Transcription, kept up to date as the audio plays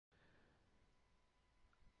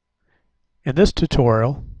In this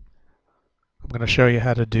tutorial, I'm going to show you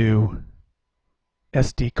how to do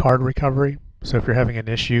SD card recovery. So if you're having an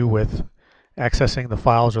issue with accessing the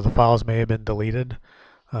files or the files may have been deleted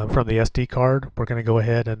from the SD card, we're going to go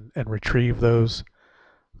ahead and retrieve those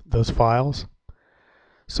files.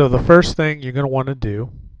 So the first thing you're going to want to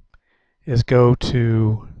do is go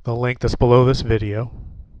to the link that's below this video.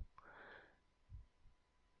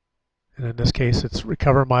 And in this case, it's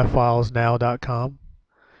recovermyfilesnow.com.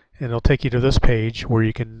 And it'll take you to this page where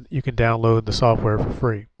you can download the software for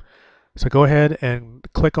free. So go ahead and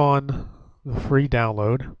click on the free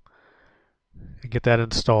download and get that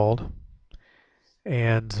installed.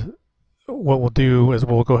 And what we'll do is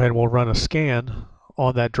we'll go ahead and we'll run a scan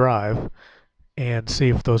on that drive and see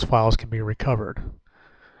if those files can be recovered.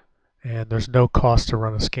 And there's no cost to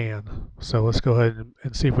run a scan. So let's go ahead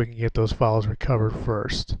and see if we can get those files recovered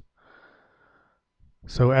first.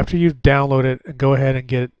 So after you've downloaded it, go ahead and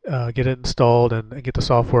get it installed and get the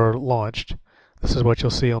software launched. This is what you'll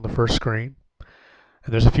see on the first screen.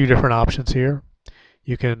 And there's a few different options here.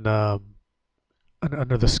 You can,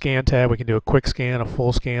 under the scan tab, we can do a quick scan, a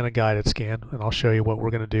full scan, a guided scan. And I'll show you what we're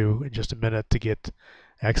going to do in just a minute to get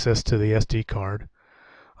access to the SD card.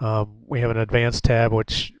 We have an advanced tab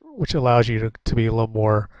which allows you to be a little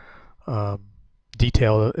more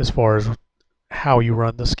detailed as far as how you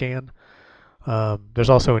run the scan.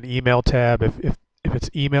 There's also an email tab if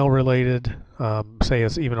it's email related, say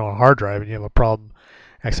it's even on a hard drive and you have a problem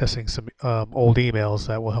accessing some old emails,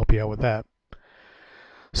 that will help you out with that.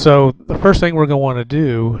 So the first thing we're going to want to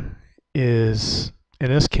do is,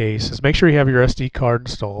 in this case, is make sure you have your SD card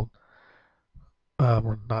installed.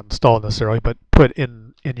 Or not installed necessarily, but put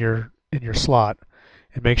in your slot,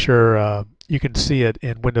 and make sure you can see it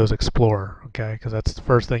in Windows Explorer, okay? Because that's the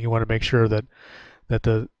first thing you want to make sure that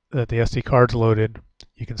the SD card's loaded.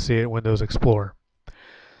 You can see it in Windows Explorer.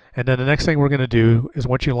 And then the next thing we're going to do is,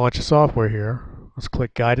 once you launch the software here, let's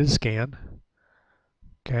click Guided Scan.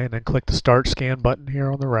 Okay, and then click the Start Scan button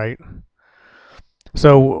here on the right.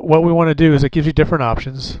 So what we want to do is it gives you different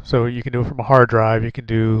options. So you can do it from a hard drive, you can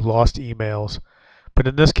do lost emails. But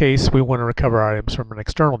in this case, we want to recover items from an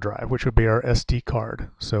external drive, which would be our SD card.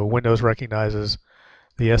 So Windows recognizes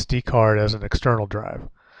the SD card as an external drive.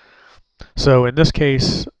 So in this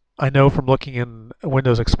case, I know from looking in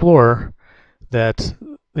Windows Explorer that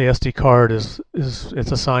the SD card it's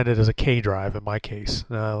assigned it as a K drive in my case.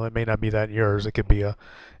 It may not be that in yours. It could be an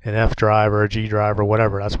F drive or a G drive or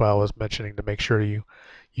whatever. That's why I was mentioning, to make sure you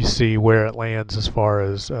see where it lands as far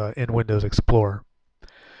as in Windows Explorer.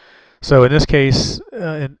 So in this case,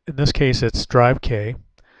 it's drive K.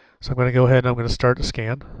 So I'm going to go ahead and I'm going to start the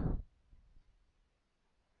scan.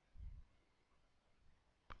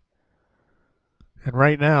 And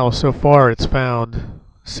right now, so far, it's found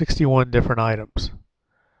 61 different items.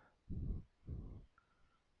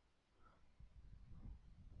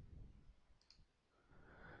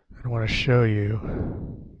 I want to show you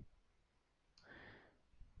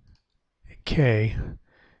in K.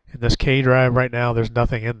 In this K drive right now, there's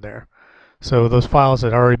nothing in there. So those files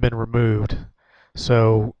had already been removed.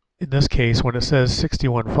 So in this case, when it says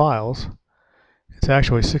 61 files, it's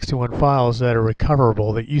actually 61 files that are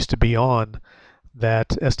recoverable that used to be on that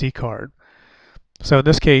SD card. So in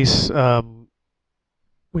this case,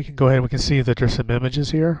 we can go ahead and we can see that there's some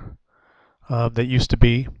images here that used to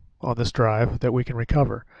be on this drive that we can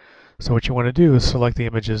recover. So what you want to do is select the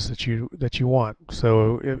images that you want.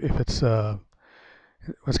 So if it's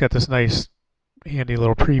got this nice handy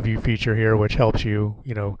little preview feature here, which helps you, I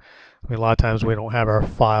mean, a lot of times we don't have our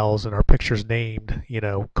files and our pictures named,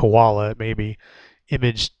 koala. It may be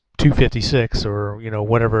image 256 or,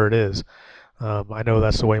 whatever it is. I know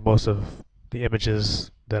that's the way most of the images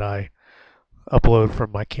that I upload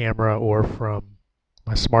from my camera or from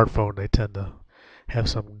my smartphone, they tend to have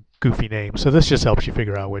some goofy name. So this just helps you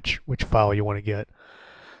figure out which file you want to get.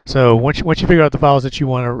 So once you figure out the files that you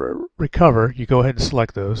want to recover, you go ahead and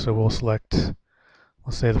select those. So we'll select,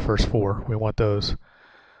 let's say, the first 4. We want those.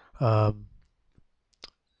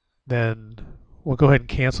 Then we'll go ahead and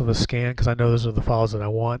cancel the scan because I know those are the files that I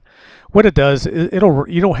want. What it does, you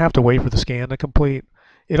don't have to wait for the scan to complete.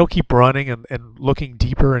 It'll keep running and looking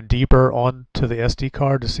deeper and deeper onto the SD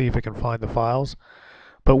card to see if it can find the files.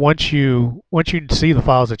 But once you see the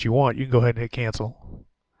files that you want, you can go ahead and hit cancel.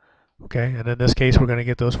 Okay, and in this case, we're going to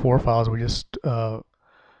get those 4 files we just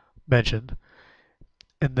mentioned.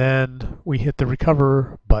 And then we hit the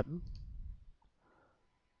recover button.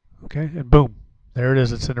 Okay, and boom, there it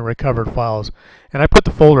is. It's in the recovered files. And I put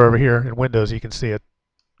the folder over here in Windows. You can see it.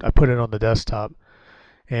 I put it on the desktop.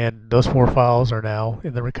 And those 4 files are now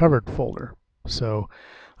in the recovered folder. So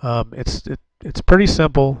it's pretty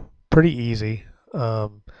simple pretty easy,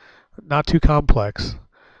 not too complex.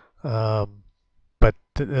 Um, but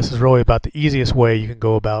this is really about the easiest way you can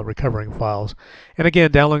go about recovering files. And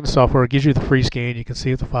again, downloading the software gives you the free scan. You can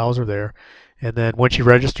see if the files are there. And then once you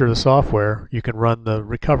register the software, you can run the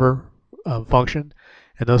recover function,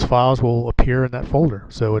 and those files will appear in that folder.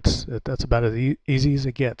 So that's about as easy as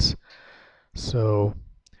it gets. So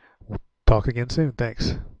we'll talk again soon.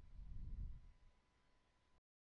 Thanks.